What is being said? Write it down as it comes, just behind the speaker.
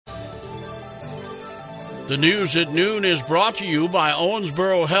The news at noon is brought to you by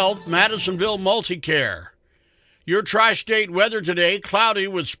Owensboro Health, Madisonville Multicare. Your tri-state weather today, cloudy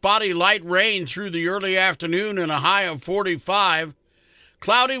with spotty light rain through the early afternoon and a high of 45.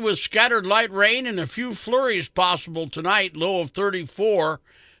 Cloudy with scattered light rain and a few flurries possible tonight, low of 34.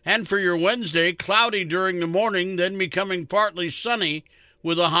 And for your Wednesday, cloudy during the morning, then becoming partly sunny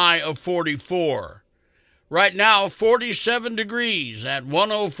with a high of 44. Right now, 47 degrees at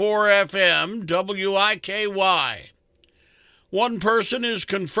 104 FM WIKY. One person is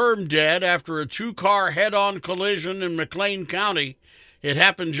confirmed dead after a two-car head-on collision in McLean County. It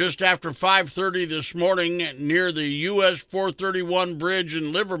happened just after 5:30 this morning near the US 431 bridge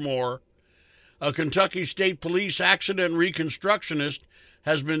in Livermore. A Kentucky State Police accident reconstructionist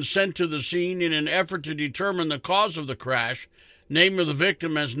has been sent to the scene in an effort to determine the cause of the crash. Name of the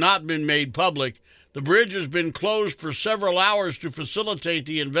victim has not been made public. The bridge has been closed for several hours to facilitate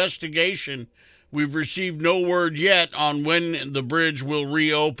the investigation. We've received no word yet on when the bridge will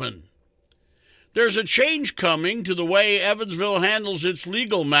reopen. There's a change coming to the way Evansville handles its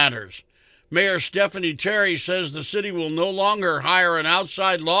legal matters. Mayor Stephanie Terry says the city will no longer hire an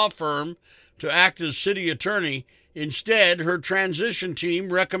outside law firm to act as city attorney. Instead, her transition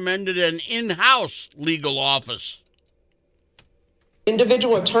team recommended an in-house legal office.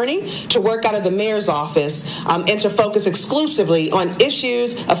 Individual attorney to work out of the mayor's office and to focus exclusively on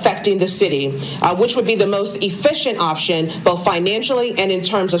issues affecting the city, which would be the most efficient option, both financially and in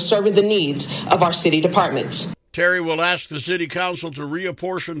terms of serving the needs of our city departments. Terry will ask the city council to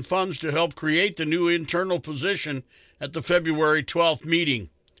reapportion funds to help create the new internal position at the February 12th meeting.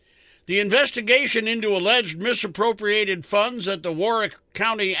 The investigation into alleged misappropriated funds at the Warwick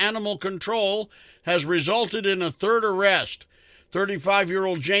County Animal Control has resulted in a third arrest.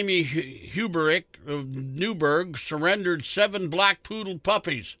 35-year-old Jamie Huberick of Newburgh surrendered 7 black poodle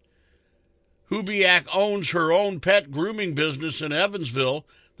puppies. Hubiak owns her own pet grooming business in Evansville.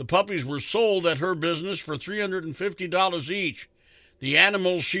 The puppies were sold at her business for $350 each. The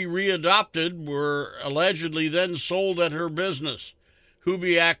animals she readopted were allegedly then sold at her business.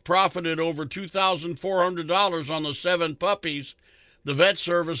 Hubiak profited over $2,400 on the 7 puppies. The vet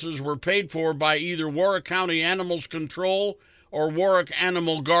services were paid for by either Warwick County Animals Control or Warwick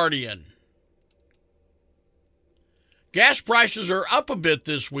Animal Guardian. Gas prices are up a bit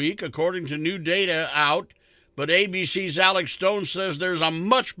this week, according to new data out, but ABC's Alex Stone says there's a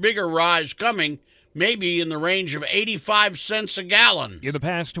much bigger rise coming, maybe in the range of 85 cents a gallon. In the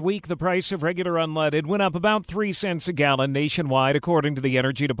past week, the price of regular unleaded went up about 3 cents a gallon nationwide, according to the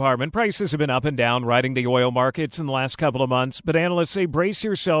Energy Department. Prices have been up and down, riding the oil markets in the last couple of months, but analysts say brace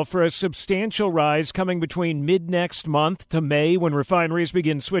yourself for a substantial rise coming between mid-next month to May, when refineries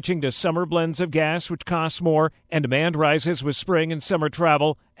begin switching to summer blends of gas, which costs more, and demand rises with spring and summer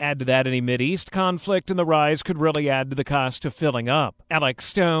travel. Add to that any Mideast conflict, and the rise could really add to the cost of filling up. Alex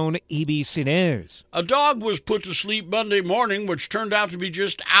Stone, EBC News. A dog was put to sleep Monday morning, which turned out to be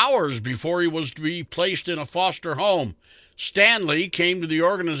just hours before he was to be placed in a foster home. Stanley came to the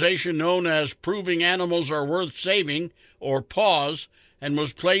organization known as Proving Animals Are Worth Saving, or PAWS, and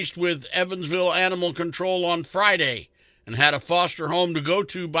was placed with Evansville Animal Control on Friday and had a foster home to go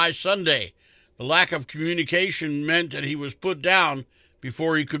to by Sunday. The lack of communication meant that he was put down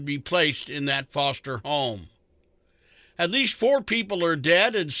before he could be placed in that foster home. At least 4 people are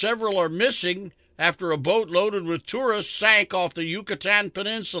dead and several are missing after a boat loaded with tourists sank off the Yucatan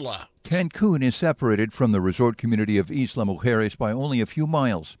Peninsula. Cancun is separated from the resort community of Isla Mujeres by only a few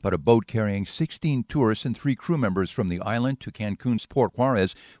miles, but a boat carrying 16 tourists and 3 crew members from the island to Cancun's Port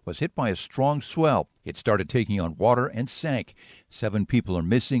Juarez was hit by a strong swell. It started taking on water and sank. 7 people are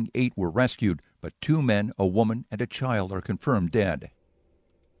missing, 8 were rescued, but 2 men, a woman, and a child are confirmed dead.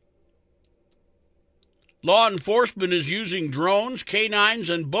 Law enforcement is using drones,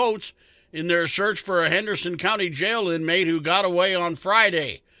 canines, and boats in their search for a Henderson County jail inmate who got away on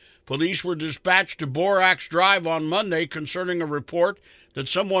Friday. Police were dispatched to Borax Drive on Monday concerning a report that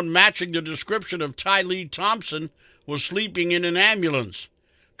someone matching the description of Ty Lee Thompson was sleeping in an ambulance.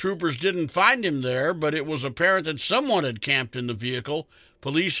 Troopers didn't find him there, but it was apparent that someone had camped in the vehicle.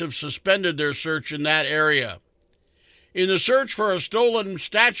 Police have suspended their search in that area. In the search for a stolen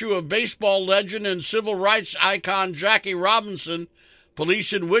statue of baseball legend and civil rights icon Jackie Robinson,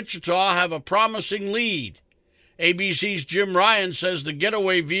 police in Wichita have a promising lead. ABC's Jim Ryan says the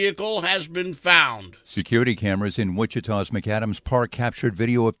getaway vehicle has been found. Security cameras in Wichita's McAdams Park captured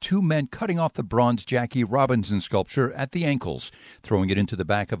video of 2 men cutting off the bronze Jackie Robinson sculpture at the ankles, throwing it into the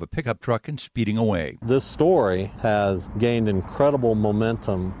back of a pickup truck and speeding away. This story has gained incredible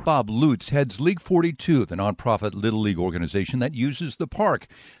momentum. Bob Lutz heads League 42, the nonprofit Little League organization that uses the park.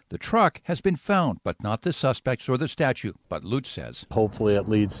 The truck has been found, but not the suspects or the statue. But Lutz says Hopefully it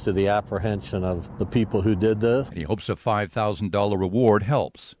leads to the apprehension of the people who did this. and he hopes a $5,000 reward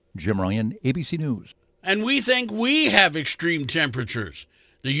helps. Jim Ryan, ABC News. And we think we have extreme temperatures.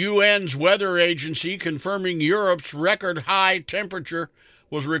 The UN's weather agency confirming Europe's record high temperature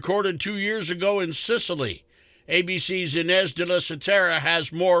was recorded 2 years ago in Sicily. ABC's Inez de la Cetera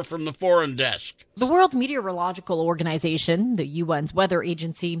has more from the foreign desk. The World Meteorological Organization, the UN's weather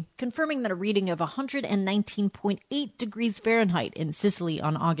agency, confirming that a reading of 119.8 degrees Fahrenheit in Sicily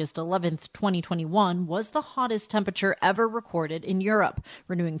on August 11th, 2021 was the hottest temperature ever recorded in Europe,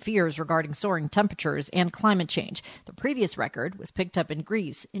 renewing fears regarding soaring temperatures and climate change. The previous record was picked up in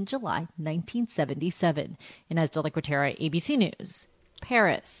Greece in July 1977. Inez de la Cetera, ABC News,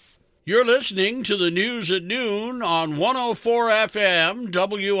 Paris. You're listening to the news at noon on 104 FM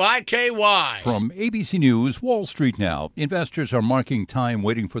WIKY. From ABC News, Wall Street now. Investors are marking time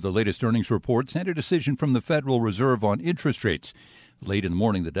waiting for the latest earnings reports and a decision from the Federal Reserve on interest rates. Late in the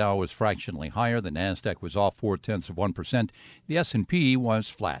morning, the Dow was fractionally higher. The Nasdaq was off 0.4%. The S&P was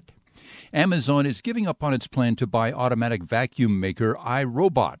flat. Amazon is giving up on its plan to buy automatic vacuum maker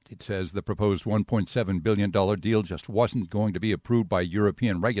iRobot. It says the proposed $1.7 billion deal just wasn't going to be approved by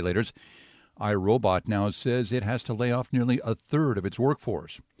European regulators. iRobot now says it has to lay off nearly a third of its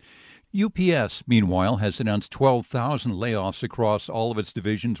workforce. UPS, meanwhile, has announced 12,000 layoffs across all of its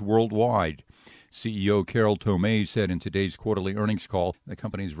divisions worldwide. CEO Carol Tomé said in today's quarterly earnings call the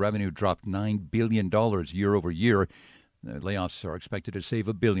company's revenue dropped $9 billion year over year. The layoffs are expected to save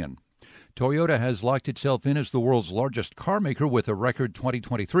 $1 billion. Toyota has locked itself in as the world's largest car maker with a record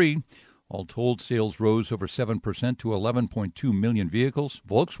 2023. All told, sales rose over 7% to 11.2 million vehicles.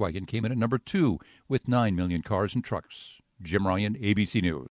 Volkswagen came in at number 2 with 9 million cars and trucks. Jim Ryan, ABC News.